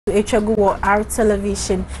Echegu our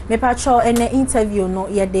television. Me pacho ene interview no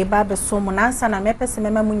ye de ba so mo nansa na me pese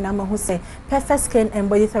mema mu nyina ho say perfect skin and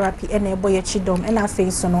body therapy ene boy chidom ena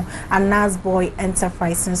face no and Nas Boy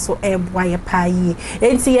Enterprise so e boy ye pa yi.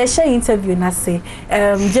 Enti ye share interview na say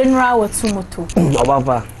General Watumoto.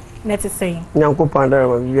 Obaba. Net is saying. Nyanko pandara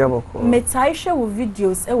ma bibia boko. Me tai share wo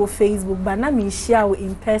videos e wo Facebook but na me share wo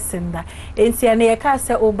in person da. Enti ene ye ka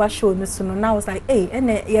say oba show no so no now I was like hey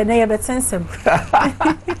ene ye na ye betensem.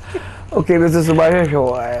 Okay, this is about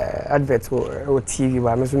show advert or TV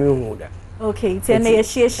but me so me hu da. Okay, enti ene ye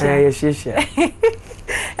share. Yeah, share.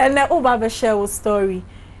 And then oba share wo story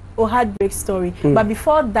or heartbreak story. But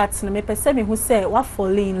before that na me person me who say what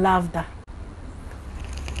fall in love da.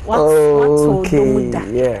 What told you that?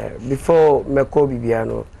 Yeah, before me call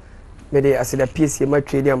Bibiano, me de asida PC my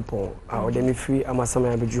trading pon or dem free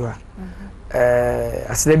amasama abejuha.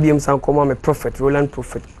 Asida biem san koma me prophet Roland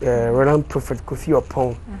Prophet Kofi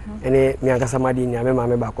upon ene mi agasa madi nya me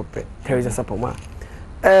maame ba kope Teresa Sapoma.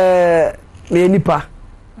 Me nipa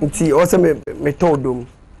nti o se me todom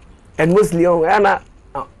and mostly on ana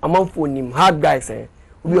amanfo nim hard guys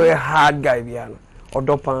obi o hard guy biano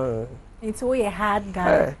odopan. It's a hard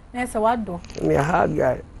guy. That's what do? Me a hard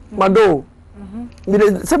guy. Mado. Me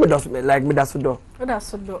say me does me like me that's do. Oh,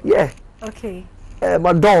 that's do. Yeah. Okay.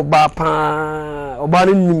 My dog ba pa oba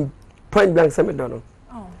ni point blank say me do no.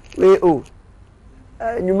 Oh. We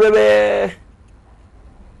you maybe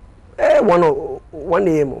one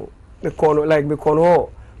name me call like me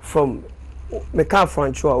call from me car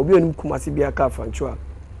franchua obi onim kumasi bia car franchua.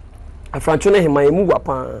 A franchua na hima emu wa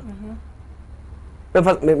pa.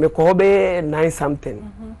 Me call be 9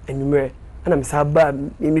 something and you me and I'm saba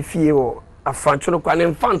me fie wo afancho no kwa ne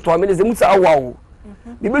mfanto me ze musa awawo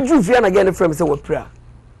me beju fie na again from say wo pra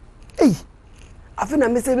eh afina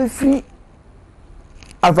me say be free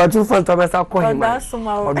afancho fanto me sa ko hima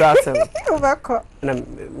odasem obako na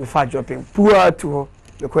me fa dropping poor to ho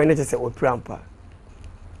me ko ne say wo pra mpa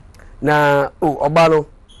na oba no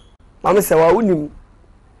mama say wa unim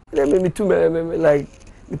me too me like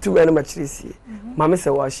too many maturity. Mama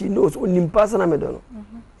said, well, she knows only person I don't.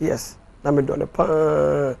 Yes, I don't.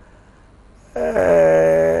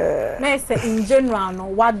 In general, no,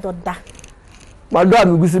 what do that? My dad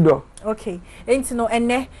will go. Okay, ain't no,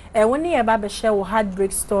 and when you about share a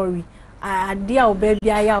heartbreak story, dear baby,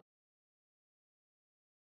 I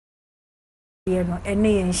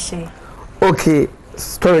and share. Okay,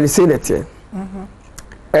 story say that.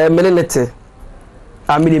 Minute.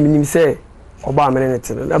 I mean, say. Oba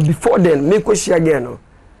menete na before then me ko share again no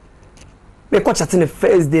me ko chat the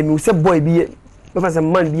first day me say boy be me fa say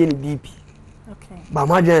man be any DP okay ba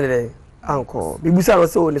ma join there anko be busa no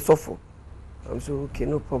say o ne sofo I'm so okay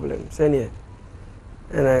no problem say ne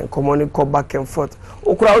and I come on go back and forth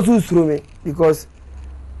okura also suru me because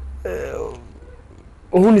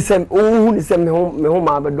ohun ni say me ho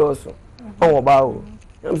ma be do so on oba o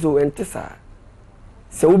I'm so entisa.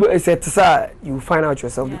 So you find out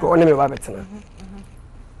yourself because only me babetena.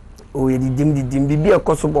 Oh, you dim bibi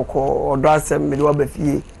akoso boko or do asem me do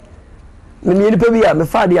abafie. Me ni nipa bi a me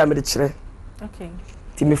fa dia me de kire. Okay.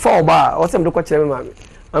 Ti me fa oba o sem do ko kire me mama.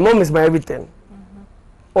 My mom is my everything.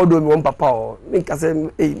 Although me one papa o me ka say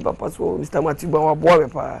hey papa so Mr. Matiba wa boy me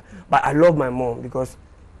pa but I love my mom because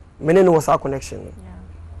me no was our connection.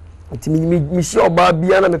 Yeah. Ti me shi oba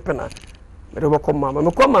bia na me pena. Me do ko mama.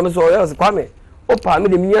 Me ko mama so yes kwa me. Opa me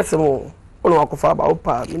de minyasemo ono akofa ba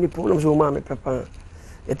opa me ni problem so ma me papa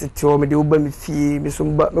etete me de oba me fie me so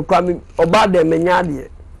me kwa me oba de menya de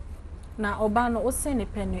na oba no o se ne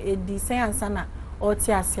penu edi se ansa na o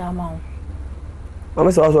ti ase ama o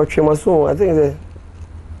mama so twema so I think the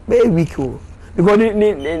be week o because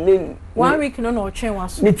ni 1 week no no twema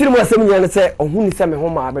so ni tiri mo asem nya ne se ohun ni se me ho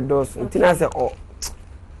ma abedos ntina se o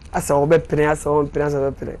asa obe pene asa on pene asa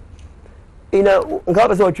be pene ina nka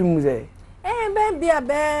ba se o twemu ze be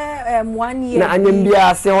 1 year. Na anyem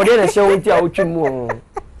bia se o de na hye wonti a wotwemu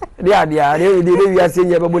de wi ase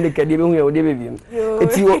nya bebo ne kade be hu ya o de be biem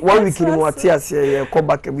eti 1 week ni mo ate ase ye ko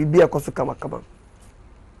back bibia koso kama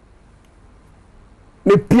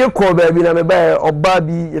me pie ko ba bi na me ba oba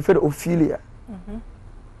bi ye fe Ophelia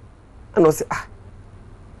ano se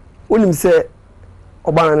onim se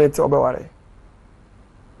oba na nete obeware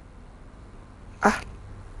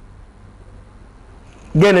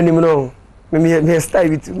gene ni no me stay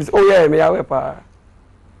with oh yeah me awe pa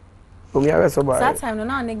me awe so ba that time no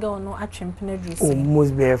na nigga no atwempena dress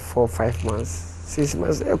almost be 4-5 months 6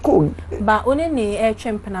 months cool ba one ni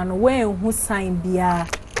atwempena no when hu sign bia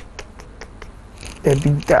e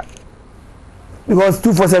big that because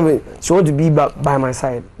 247 she want to be by my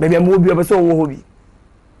side maybe I'm will be so hobby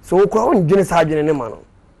so ko on jene sa jene ne ma no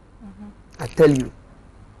I tell you.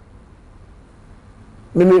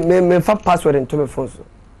 Me fa password into my phone so.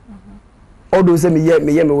 All those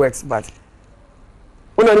me works but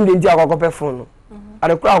una nim dey akwakope phone no.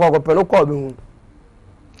 Ade kura akwakope no call be hu.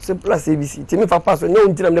 Simple as ABC. Ti me fa password no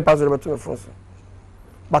unti na me password beto my phone so.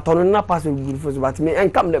 But on na password good phone so but me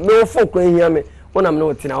enkam me phone kura hia me una me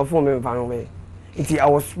no ti na phone me fa no me. I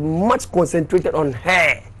was much concentrated on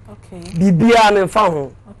her. Okay. Bibia me fa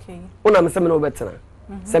ho. Okay. Una me se me no betena.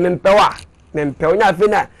 Se me mpewa, me mpewa nya afi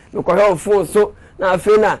na me ko he phone so na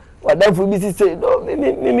afi na whatever be say no me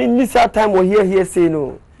this time we here say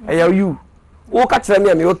no. Eya you. Wo ka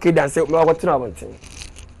kire me okay dan say me wa tena abonten.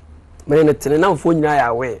 Me ne tene na phone nyina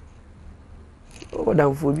ya we. O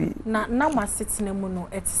dan fo bi. Na ma sitting mu no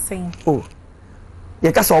etsen. Oh.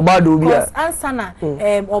 Ye ka so oba do bi a. Answer na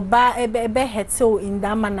oba ebe hetel in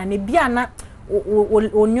that manner ne bia na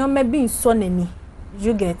onyoma bi nso nani.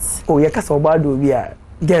 You get. Oh, ye ka so oba do bi a.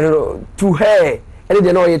 Get to her. Any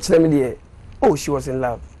dey no ye kire me dey. Oh, she was in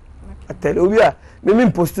love. Okay. I tell you, obi a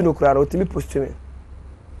me post no kura o timi post me.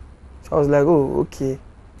 So I was like, oh, okay.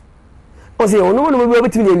 O say, ono no be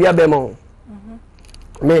obetimi dey wi abema o.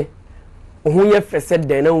 Me. Ohun ye fese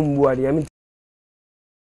den na mbu ade am.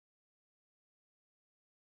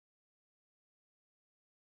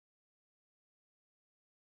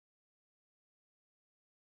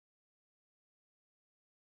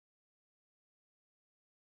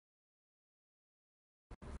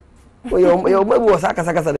 Yo mabu saka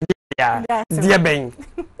ya dia ben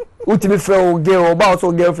utimi frɛ o girl ba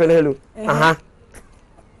so girlfriend hello aha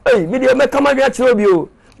eh me dey me kama bia kyerɛ bi o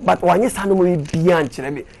but wanye sa no mo bia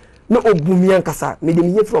nkyerɛ bi na obumi ankasa me dey me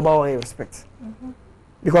ye frɛ ba o respect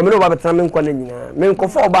because me no ba betena me nkwa na nyina me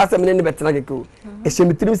nkofo oba sɛ me ne betena keke o ehye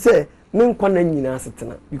me tirim sɛ me nkwa na nyina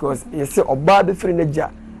setena because ye sɛ oba be frɛ na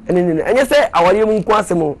gya ene ne enye sɛ awari mu nkwa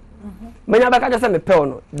asɛm menya ba ka sɛ me pɛ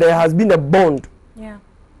no there has been a bond. Yeah.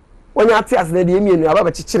 When you ati asne de emienu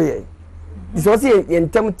aba chichire ye this was ye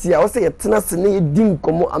ntem tia o say ye tena se ne ye din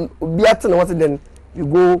komo obi atena what then you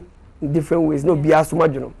go in different ways no be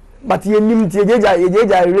asomadwono but ye nim tie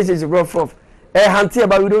jeja relationship bro from hanti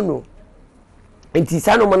about we don't know enti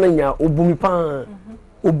sa no man nya obumi pa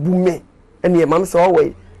obume ene ye mam se o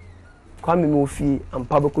we kwa me ofie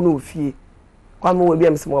ampa beko no ofie kwa me we bia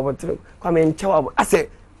me se mo abotre kwa me nchewa ase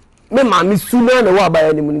me ma me suna na wa ba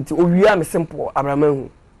ya ni mu nti owia me simple abramahu.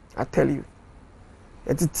 I tell you.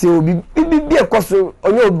 It's be a cost on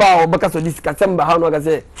your bow because of this Casemba. How no I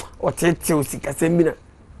say, or take you, Casemina.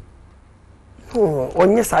 Oh,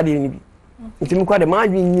 on yes, I didn't. It's me quite a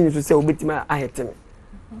mind you to say, obit my I hate me.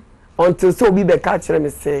 Until so be the catcher, me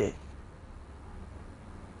say,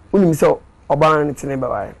 Unim so, or ban it's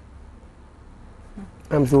never.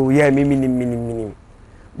 I'm so, yeah, me.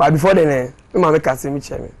 But before then, my make a semi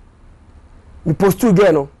chairman. Me post two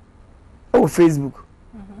again, oh, Facebook.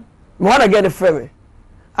 Wanna get a frame.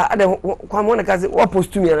 I don't want to say what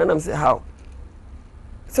post to me and I'm say how.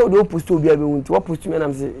 So do post to be able to what post to me and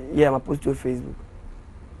I'm say yeah, I post to Facebook.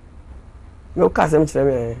 No case I'm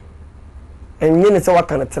saying. And you know so what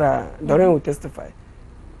kind of try. Don't will testify.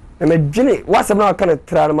 And my journey what's about kind of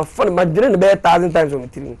try. My phone my journey be 1,000 times on my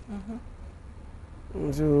team.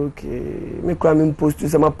 So okay, me come post to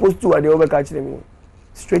some post to the over catch them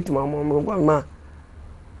straight to my mom. Ma,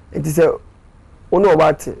 it is a ono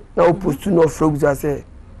about now post to no frogs I say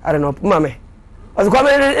I don't know Maame as come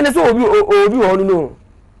in so obi won no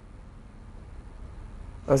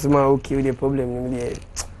as ma okay with the problem there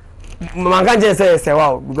man can just say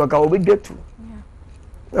Serwaa because I will get to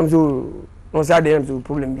I'm so no say there am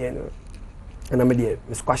problem there no and I'm there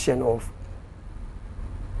this question of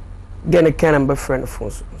get a can number friend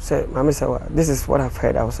phone say Maame Serwaa this is what I've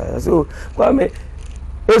heard outside so Kwame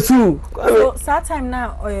so time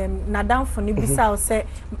na down for ni bisa o say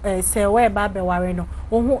Serwaa ba be ware no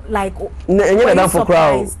wo like enye na down for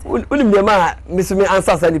crowd unim dem a me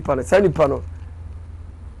answer say nipa no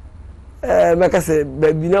make say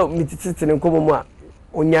ba bi na mitititi ne nkomo mu a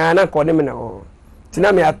onya na ko de me na ho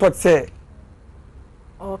tina me atot say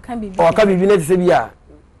o kan bibi na say bi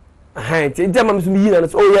a ti dem am so mi yi na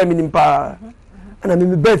so o ya mi nimpa ana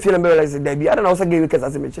me be feel na be like say da bi ada na so ge wekes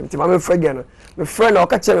ase me chim ti ma me frage no me friend na o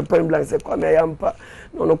ka chere me pen blank say kwa me yampa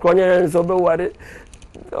no kronya so be ware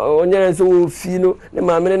onya so fi no ne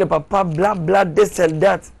ma me ne papa blah blah this and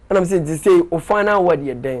that and I'm saying to say o final word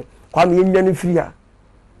ye den kwa me nya ne free a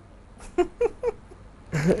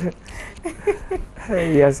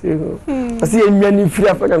yes you I see nya ne free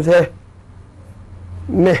after am say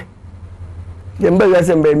me dem be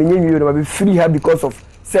say me nya no be free her because of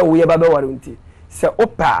say we ba be ware unti say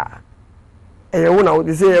opa e wo na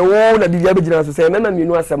wo say e wo na bibia be gina so say mema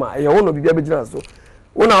mienu asema e wo no bibia be gina so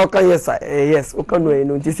Una oka yes yes oka no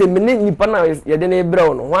eno nti se me nipa na ye de na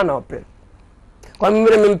ebra no ho na ope kwa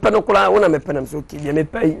me me pe no kula una me pe na so ki me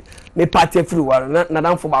pe me party free wa na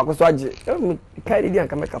danfo ba ko so age kai di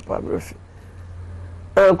anka me kapa brofi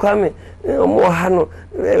kwa me mo ha no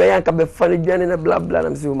be yanka be fa dwane na bla bla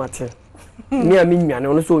na se o mate me a me nwane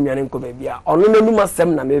ono so nwane nko ba bia ono na numa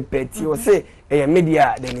sem na me pe ti o se e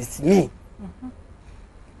media then is me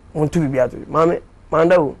want to be bia to mame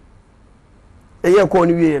manda o ye ko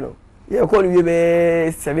ni wie no ye ko ni wie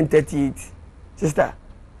be 738 sister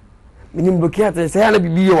minim bokia te say na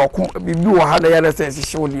bibi ye bibi wo ha na ya na say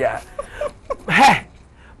show dia he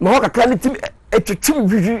ma ho kakra ni tim etwetwem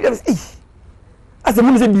bibi ase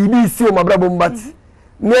mun se bibi si o mabra bombat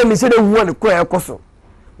me se de hu ne ko e koso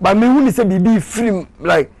ba me hu ni se bibi film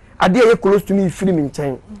like ade ye close to me film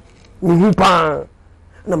nchen ni hu pa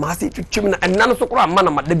na ma se twetwem na enna no so kro amma na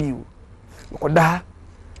mada biu ko da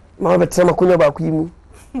ma betena makunya ba ku yimu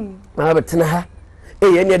ma betena ha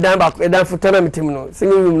ye ne dan ba dan futana mitim no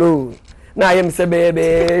singing room no na I am say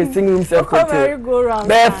be singing room self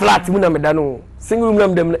be flat mu na me da no singing room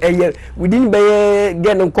nam dem within be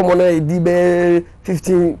get no common na di be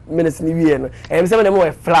 15 minutes ni wie no I am say dem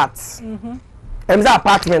we flat say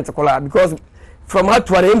apartment kola because from her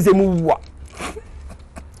to am say mu wa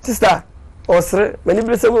sister osre many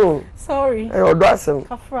bless mo sorry I odo asem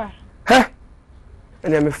kafra ha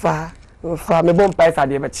and me fa me bon pa sa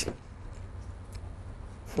de be chi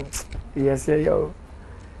yes yo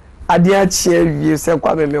adia chi wie se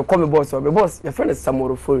kwa me ko me boss your friend is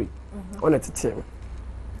Samoro Fori on tete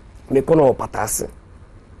me ko no patase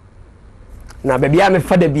na be bia me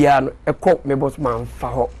fa da bia no e ko me boss man fa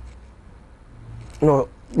ho no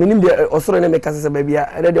minim de osoro ne me kase se ba bia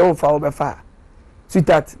e de on fa ho be fa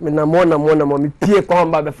sweetheart me na mo me pie ko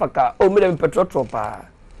ba be fa ka o me de petrol tropa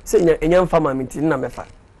se enya mfa ma minti na me fa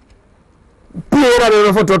pie na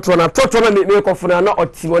be foto na me ko funa na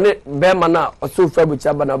oti woni be ma na o so fa bu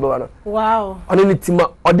cha ba na ba na wow oni ni tima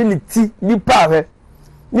odi ni ti nipa he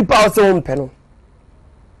nipa o se won pe no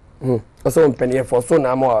o se won pe ne for so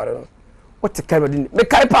na ma ware no o te kai odi me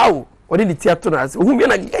kai pa o odi ni ti ato na ase hu bi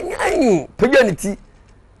na ganyan pegya ni ti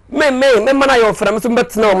me ma na yo fra me so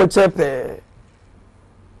betena o mo chepe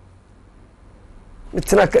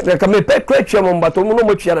tina ka me pe kwatwa mo mbato mo no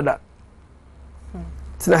mo twa dada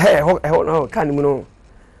tina he no kan mu no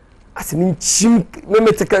asemi nchim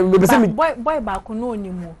me tika be se boy ba ko no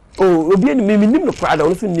onimu oh obi ni me nim no kwada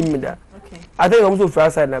ono so nim me da okay I think I'm so far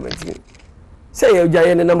side na menti say you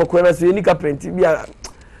jaye ne na makwa na so ni ka print bia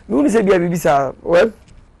me uni se bia bibisa well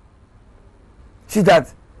see that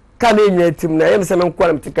kan enye tim na yem se me nkwa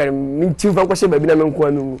na mtika me nchim fa kwahye ba bi na me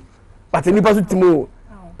nkwa no but ni pa so timo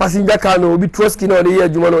passenger car no obi troski na ode ye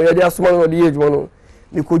adwuma no ye de asoma no ode ye adwuma no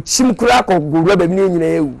me ko chim kura ko gowura ba bi na nyina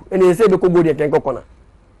ewu ene se be ko godi eten kokona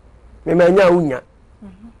me ma nya unya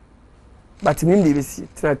but me ndi besi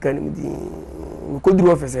tira kan mi di me ko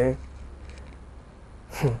duru office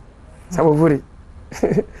sabo vuri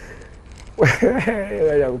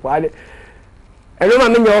ya ko ade elo ma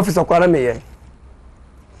me nya office ko ara me ye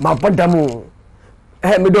ma podamu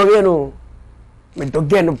me do ye no me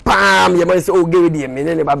doge no pam ye man say o ge di me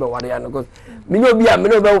ne ba be ware ya no cause me no bia me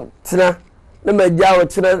no be tena na ma jawo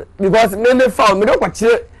tena because me fa me do kwa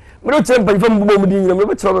kire me do kire panfam bubo mu di nyina me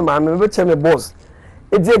be kire me maame me be kire me boss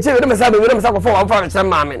e je me sa ko fa wa fa kire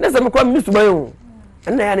maame na say me kwa me suban o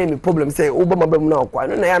na ya na me problem say o ba ma ba mu na kwa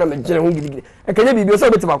na ya na me gire ho gidigidi e kanya bibi o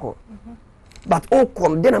so be tibako but o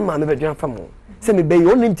kom de na maame be dwan fa mo say me be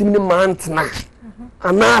yo ni ntimi ni man tena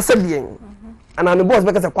ana sa bien ana no boss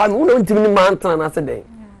because kwa me una ntimi ni man tena na sa den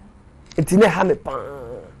etine ha me pa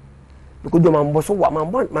because do man boss wa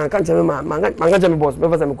man kan che me man kan che me boss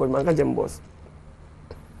me fa me ko man kan che me boss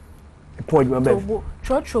e point my best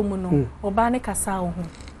chocho mu no oba ne kasa ho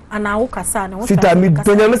ana wo kasa na wo sita mi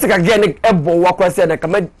donya me se ka ge ne ebo wa kwa se na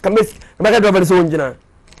kama ka do ba so njina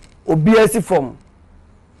obi asi form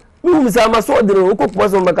mi sa ma so dire ko ko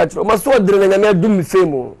so ma ka tro ma so dire na me dum mi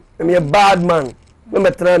femo me bad man me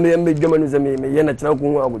metra me dwama no zame me ye na tira ko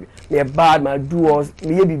hu agudu me bad man do us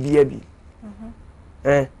me ye bibia bi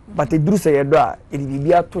but eduru se ye do a e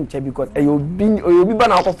bibia to nche because obi ba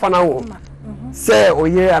na akofa na wo se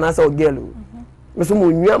oye anasa ogelo me so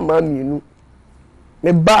mo nwa ma mienu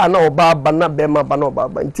me ba na oba ba na be ma ba na oba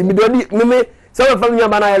ba nti me do me se we family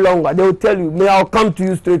ba na longer they will tell you me I'll come to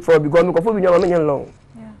you straight for because me ko fo bi nwa ma me long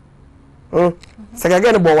se ga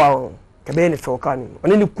ge ne bo wa ka be ne fe okani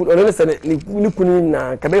oni ni se ni kuni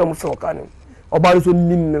na ka be yo mo fe okani oba so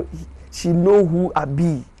nim she know who I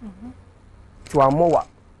be to amowa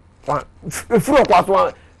furo kwa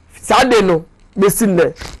so sade no be sin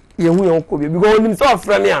le ye hu ye ko bi because nim so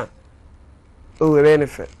afra me a Oh, we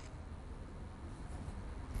benefit.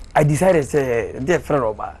 I decided to say, dear friend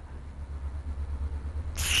Oba.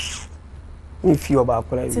 If you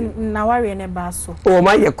about now worry ne baso. Oh,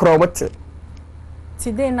 my ye crowd.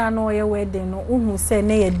 Today na no your wedding no who say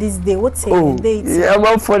na this day what's the date? Yeah,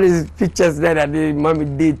 I'm for these pictures that the mommy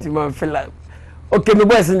date man feel like. Okay, my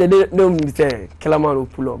boys in the day no me say Kelaman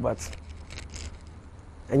pull up but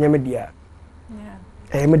enyemedia. Yeah.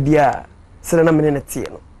 Enyemedia say na me na tie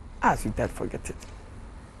no. Ah, sweetheart, forget it.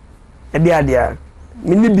 Dia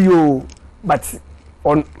me ni bio but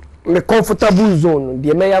on me comfortable zone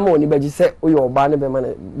the me yama oni baji say oyo oba ne be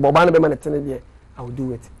man tene dia I will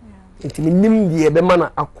do it. Nti nim die be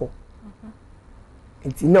mana akọ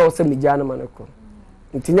nti na o se me jana mana ko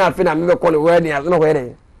nti nya afi na me be ko no wedding as no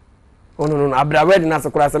wedding oh no abra wedding as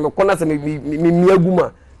kura se me ko na se me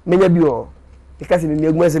miaguma menya bi o because me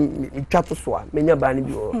miaguma se me twato so a menya ba ne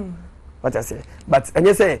bi o what I say but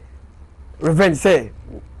enye say revenge say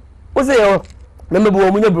o say yo me bu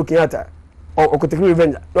o munya broken ata o ko take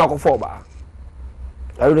revenge no akọ ba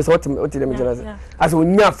I do so what them jana as o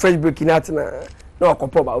nya fresh broken ata na no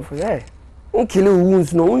kopo ba for say unkili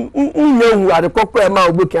wounds no unyehu ade kokko e ma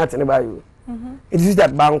ogboki atene ba yo it is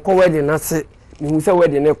that ban ko wedding na se me hu say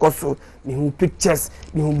wedding e koso me hu pictures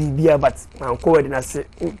me hu bibia but ban ko wedding na se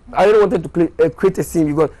I don't wanted to create a scene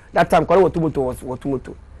because that time call Watumoto was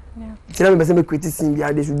Watumoto yeah tell me say me create a scene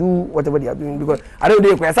they should do whatever they are doing because I don't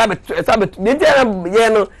dey ko sabe dey tell ye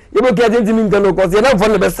no you go get into me no cause you na for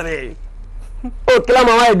the best oh kila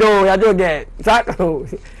ma why do ya do get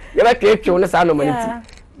you like to show us no money.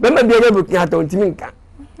 Remember be able to get on Timinka.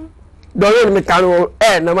 Don't you make no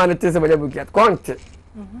no man it is able to get content.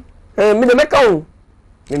 Me the make on.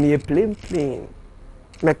 Me a plain.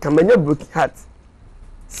 Make a many book hat.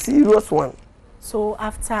 Serious one. So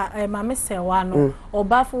after Maame Serwaa no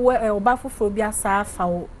obafu phobia sa fa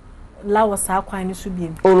la wo sa kwan ni so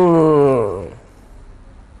biem. No.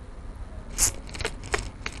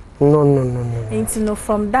 And you know,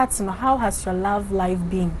 from that, you know, how has your love life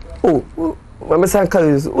been? Oh, my son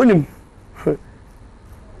is only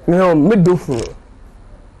me do for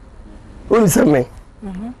only some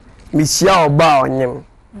me share about him.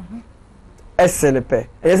 SNP.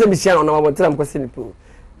 I say me share on our time question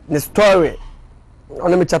the story.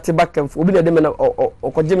 On me chat back and forth. Obi na dem na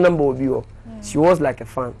o ko jim number obi o. She was like a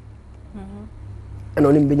fan. And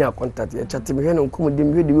on him be your contact. Chat me he no nkom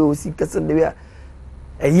dem we the way o si kese de we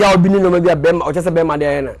ya obi ni no ma bia bema o chese bema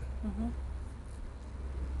de na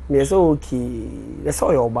me so okay le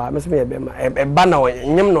so yo ba me so me bema e ba na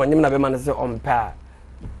nyem na bema na se ompa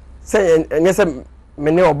se enye se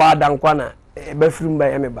me ne oba dan kwa na e ba firim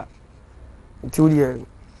ba me ba nti odi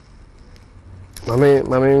mame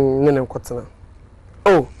ne kwotena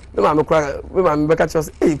oh me mame kura me mame be ka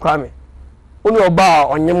chose kwa me oni oba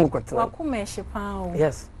onyem kwotena wa kuma e shepa o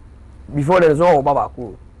yes before there is no oba ba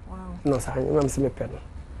ko wow no sa nyem se me pe no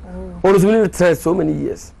oh it's been so many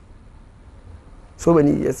years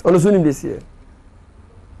honestly this year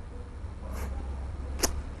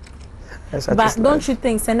but don't you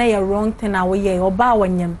think say na you wrong thing na we ye oba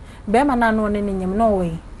wanyem be ma na no ne nyem no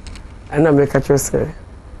we and I make a say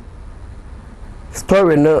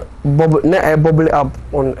story no bubble up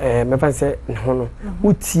on me fan say no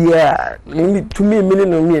utia to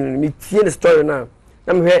me tie the story now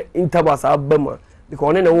na me hear interviews abama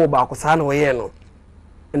because one na wo ba ko sa na we ye no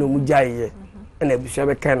and omujaye and abusua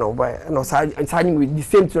be kind of boy and signing with the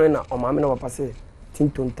same thing na o maame na papa say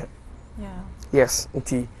tintonta yeah yes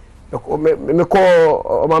nti me call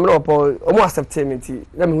o maame na papa o mo accept me nti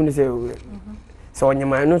na me hu ni say so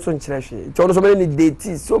onyema no so nkyere hwe nti ono so many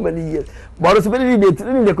date so many years but so many date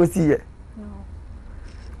ni de ko see ye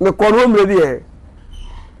me call home ready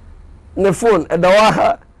ne phone e da wa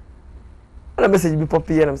ha na message bi pop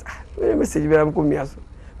here na message bi am ko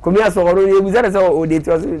miaso oro ni ebuzare say o date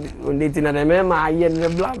was on date na me ma ye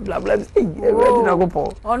bla bla bla e na go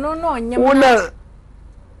po ono no nyem wona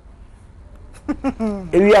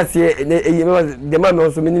ewi ase e me de ma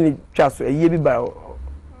me so me ni twa so e bi ba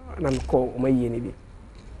na me ko o ma ye ni bi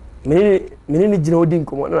me ni gina odi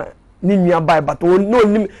nkomo na ni nua ba but no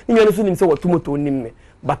nim ni nua no so nim say Watumoto nim me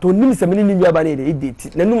but onim say me ni nua ba na e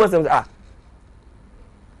date na numa say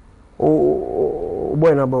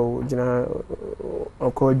boy na ba gina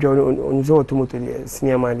ko jo on zo Watumoto le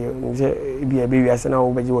senior man le je bia be wiase na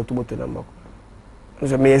wo beji Watumoto na mbako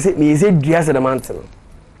so me say dua se the mountain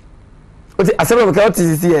o ti asema me ka o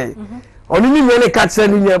ti si e oni ni me ne ka kire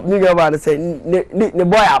ni ba say ne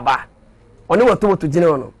boy aba oni Watumoto gina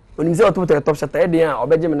ono oni say Watumoto top shot e dia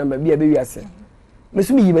obeje me na bia be wiase me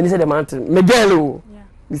so me yi me ni say the mountain me girl o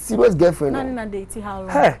the serious girlfriend na date how long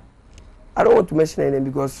hey I don't want to mention her name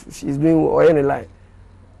because she's doing or any line.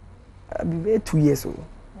 I'll be there 2 years old.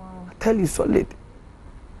 Wow. I tell you solid.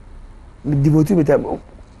 Me devoted with time.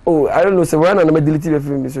 Oh, I don't know. So when I'm deleting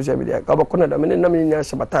from social media, I'm going to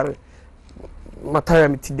shabatare. Matara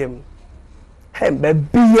me to them. Hey,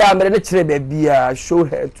 baby, I'm not sure baby. Show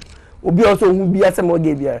her. Obi also who be as a more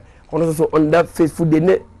gay. Also on that faithful day,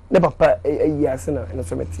 ne papa a year sana and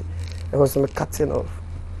so many. I was some cutting off.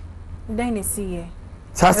 Then you see ye.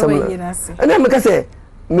 Sasama. And then I say,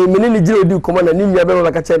 me ni jiro do command and ni be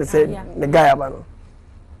like a child say the guy abano.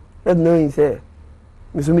 That knowing say,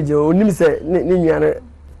 me so me jiro ni say ni nyane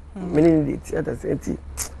me ni it at say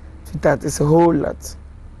that is a whole lot.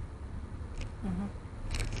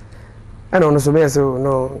 I don't know so me so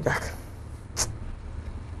no Jack.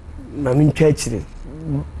 Na me church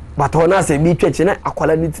but when I say me church na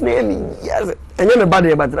akwala ni tine yes enye me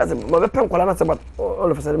bad but that's me be pen kwala na say but all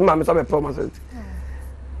of a sudden ma me so be promise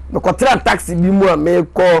me ko tra taxi bi mu a me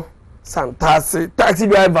ko santase taxi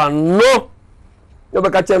driver no be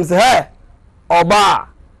ka chem say hey oba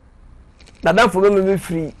dada fo me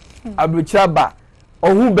free abrochira ba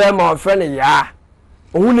ohun be ma ofre ne ya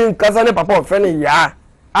ohun ni nkasa ne papa ofre ne ya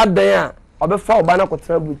adan a obefa oba na ko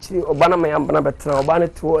tra abrochiri oba na me yamba na betra oba na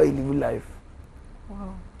to a live life.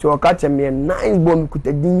 Wow. To catch me a nice bomb could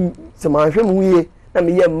a din some we na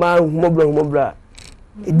me ma humobra.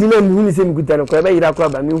 It didn't mean same good and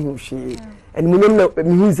crab and me she and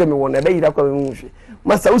me say me one a day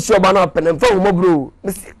Master Ushobana pen and for mobro.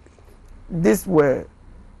 This were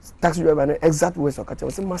taxi driver exact words of catch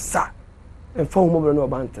was massa and for mobile no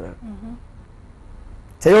banter.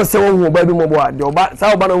 Say you say one baby mobile, the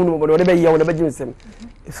Sabana whatever you want to be him.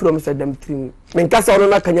 From said them thing. Menkasa no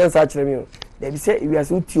na kanyan sa kire me. They say we are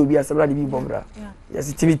so tio bi asabra de bi bombra.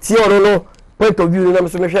 Yes activity or no point of view na me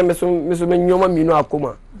so me nyoma mi no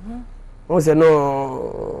akoma. On say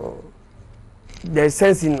no there is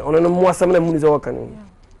sense in on no mo asam na mu ni zo kan.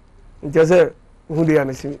 Nti say hu de ya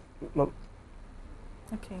me si.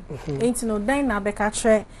 Okay. Ain't no dan na be ka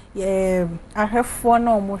kire ahwefo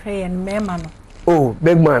na omo hwe ye mema no. Oh,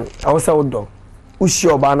 big man, I was out dog. Ushi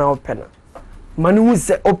oba na open. Manu who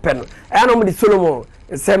say open. I know the Solomon.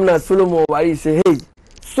 Semna Solomon why say hey.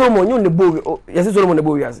 Solomon you the boy. Yes Solomon the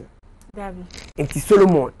boy yes. Davi. Enti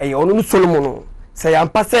Solomon e onu Solomon. Say am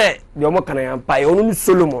pa say the omo kan am pa e onu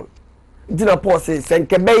Solomon. Nti na Paul say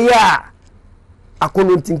senke be ya.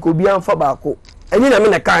 Akono tinko bi amfa ba ko. Enyi na me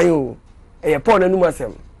na kan yo. E Paul na numa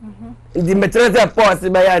asem. Ndi metre say Paul say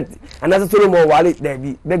be ya. Anasa Solomon wale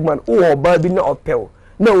Davi. Big man o oba bi na opel.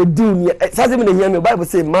 Na odi ni saze me na hia me Bible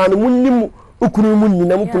say man munnim ukunu munni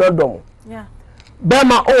na mukuna dom. Yeah.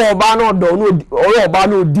 Bema o oba na odo no o oba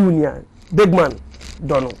na odi ni big man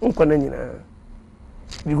dono nkona nyina.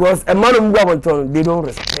 Because a man of Watumoto they don't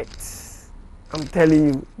respect. I'm telling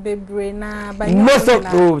you. Bebre na ba most of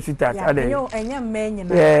those sweetheart are there. Yo enya men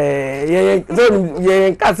nyina. Yeah. So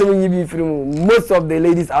kasem yibi film most of the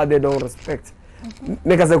ladies out there don't respect.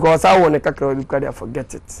 Make us go say won kakra because they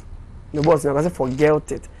forget it. The boss na say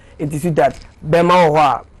forget it. It is that bema o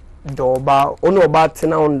ho the oba ono oba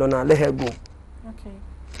tena ondo na let her go. Okay.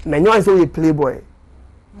 Na nyo say we playboy.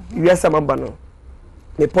 You hear some abano.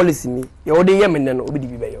 Me policy me. You odi ye me no obi di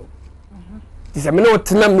bi be yo. Ti say me no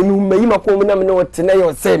tena me no mayi makom na me no tena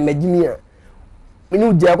yo say magimi a. Me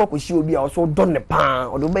no dia kwa koshi obi a so don ne pa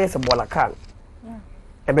odo be say bola kan. Yeah.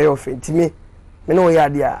 E be yo fenti me no ya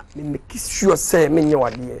dia me make sure say me nye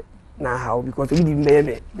wade na how because obi di be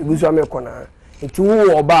me gusu am ekona. Nti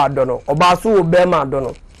wo oba adono oba so wo be ma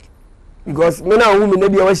adono. Because me na wu me na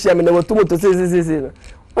bia wa hia me na Watumoto say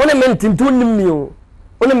one men tintu nimi o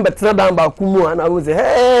one betra dan ba kumu ana wo say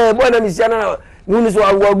hey boy na mi hia na nu ni so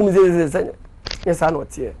awu agum say yes ana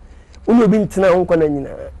otie one obi ntina ho nkwa na nyina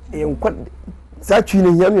e nkwa sa twi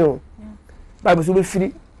ne hia me o Bible so be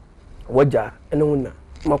firi waja ene ho na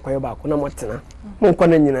makoye ba ko na motena mo nkwa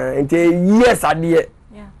na nyina enti yes ade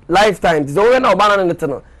lifetime so we na oba na ne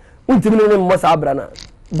tena untimi ne mo sa abra na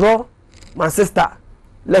bro my sister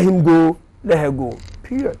let him go, let her go.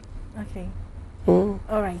 Period. Okay. All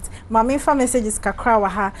right. Maame fa messages kakra wa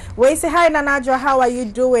ha. We say hi Nanajo, how are you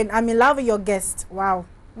doing? I'm in love with your guest. Wow.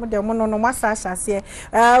 We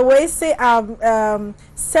say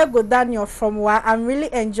Sego Daniel from Wa. I'm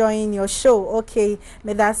really enjoying your show. Okay.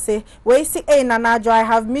 Me that say. We say hey Nanajo, I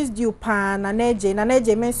have missed you pa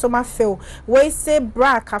Naneje men so ma feel. We say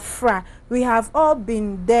bra kafra. We have all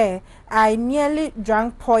been there. I nearly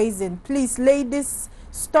drank poison. Please ladies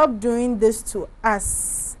stop doing this to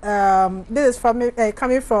us. This is from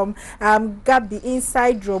coming from Gabby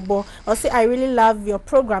inside Robo. Or say I really love your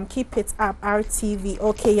program. Keep it up, RTV.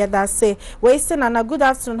 Okay, yeah, that's it. Wasting and a good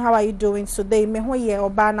afternoon. How are you doing today? Me ho ye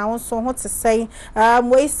oba na won so what to say.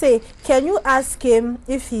 We say, can you ask him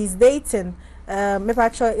if he's dating? Me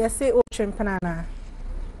pacho you say o twempanana.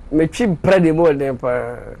 Me twi brade mo dem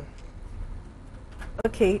pa.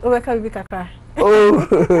 Okay, o ka bi kakra. Oh.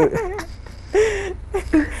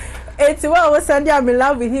 It's well was Sunday I'm in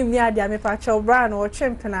love with him near the me pacho brand or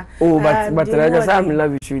twempana. Oh, but I just I'm in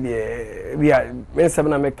love with you there. We are when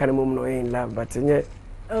someone make kind mom no in love but yeah.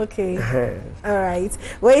 Okay. All right.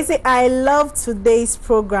 We say I love today's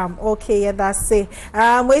program. Okay, yeah, that's it.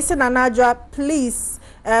 We say Nanadra, please.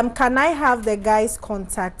 Can I have the guy's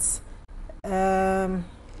contact?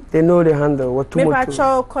 They know the handle. Watumoto. Maybe I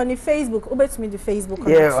show on the Facebook. Who bet me the Facebook?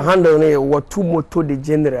 Yeah, handle ne Watumoto the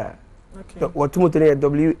general. Okay. Watumoto ne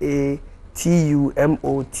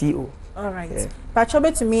WATUMOTO. All right. Yeah.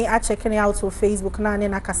 Pachobe to me, I checking it out on Facebook now.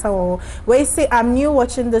 We say I'm new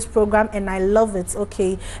watching this program and I love it.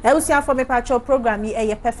 Okay. I will see for me pacho program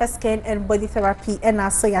ye perfect skin and body therapy and I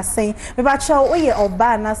say you're saying me pacho we ye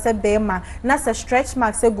oba na se bema na se stretch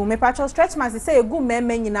marks se go me pacho stretch marks say go men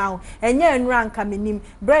now and ye nra nka menim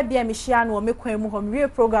bread bia me hia no me kwan mu ho me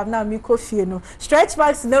program na me Kofi no stretch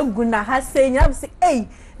marks na gu na ha say nyam say hey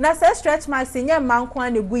na se stretch marks nye man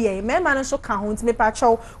kwan na gu ye me man no so ka ho ntime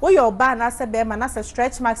pacho we ye oba na se bema na se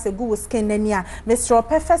stretch marks e gu skin nani a Mr.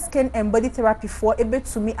 Perfect Skin and Body Therapy for ebe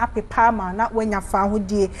to me apepa ma na wanya fa ho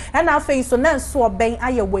die and na afei so na nso oben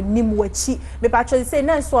aye wanim wachi me pacho say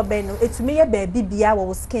na nso oben no etumi ye baabi bia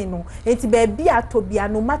wo skin no enti baabi atobia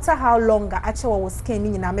no matter how long ache wo skin ni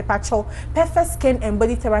nyina me pacho Perfect Skin and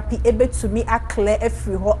Body Therapy ebe to me clear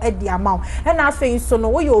every ho e di amount and na afei so no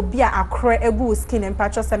wo ye obi a akre egu skin and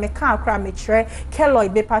pacho se me ka akra me kire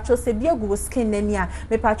keloid be pacho se bia egu skin nani a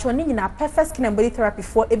me pacho ni nyina Perfect Skin and Body Therapy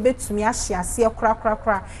for ebe to me ahia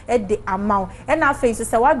kra e the amount and na face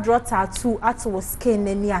say what draw tattoo at wo skin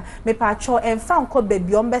nania me pacho emfa nko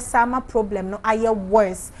baby on besama problem no aye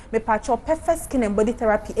worse me pacho Perfect Skin and Body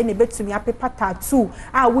Therapy and ebe to me apepa tattoo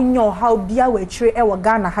a wonyo how bia we tire e wo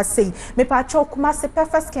Ghana ha sei me pacho kuma se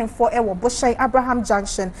Perfect Skin for e wo Boshai Abraham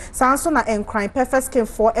Junction sanso na enkran Perfect Skin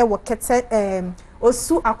for e wo kete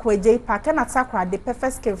Osu Akweje Park na Takra the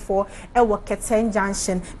Perfect Skin for ewo Keten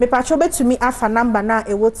Junction. Me pacho betumi afa number na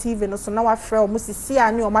ewo TV no so na wa frɛ o musisi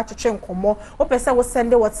ani o ma twetwe nkomo. O pese wo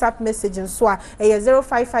send WhatsApp message nso a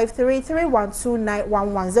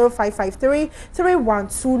 0553312911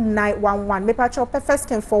 0553312911. Me pacho Perfect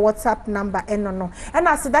Skin for WhatsApp number eno no. And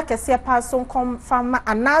asida kese pa so kom fam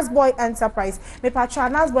Anas Boy Enterprise. Me pacho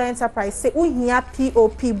Anas Boy Enterprise say uhia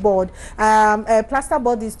POP board plaster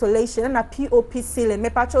board installation and a POP ceiling me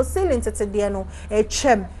pacho ceiling tete de no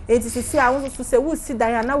chem etisi a won so se wo si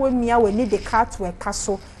dan na we mia we need the car to e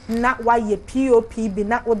kaso na wa ye POP bi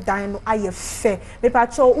na o dan no aye fe me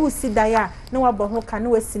pacho wo si dan a na wa bo ho ka na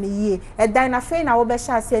wasi ne yie e dan na fe na wo be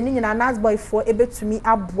sha ase ni nyina Nas Boy for ebetumi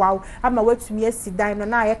aboaw ama watumi asi dan no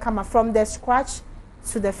na aye kama from the scratch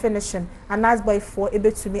to the finishing and Nas Boy for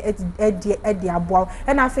able to me edi aboa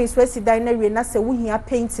and I think so si dan na we na se wo hia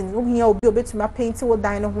painting wo hia obi obetumi painting wo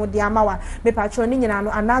dan no ho de amawa me patro ni nyina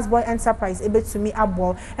no Nas Boy Enterprise able to me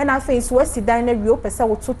aboa and I think so si dan na we o pese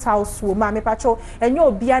wo total so ma me patro enye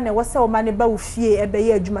obi a na wo se o ma ne ba wo fie ebe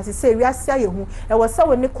ye adwuma se wi ase aye hu e wo se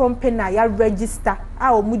wo ne company ya register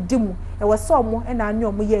a o mu dimu e wo se o mo na anya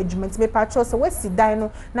o mo ye adwuma me patro se wo si dan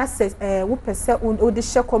no na se wo pese o de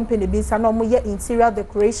share company bi sa na o mo ye interior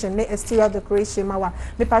decoration ne exterior decoration mawa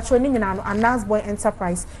me patro ni nyina no Nas Boy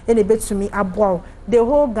Enterprise ene betumi aboa the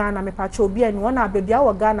whole Ghana me patro bi ene wona abia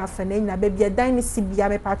wo Ghana fa na nyina bia dan ni sibia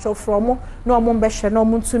me patro from no mo mbehwe no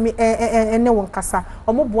mo ntumi ene won kasa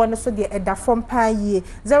omo bo no so de eda from pa yie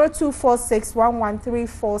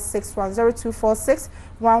 0246113461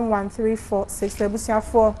 0246113461 ebusia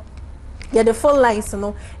for yeah, the phone lines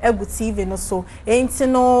no egu TV no so enti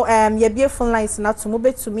no ye be phone lines na to mo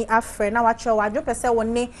betumi afre na wa cho wa jo pese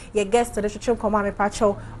woni ye guest de twetwe koma me pa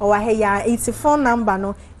cho o wa he ya 80 phone number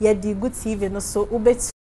no ye di good TV no so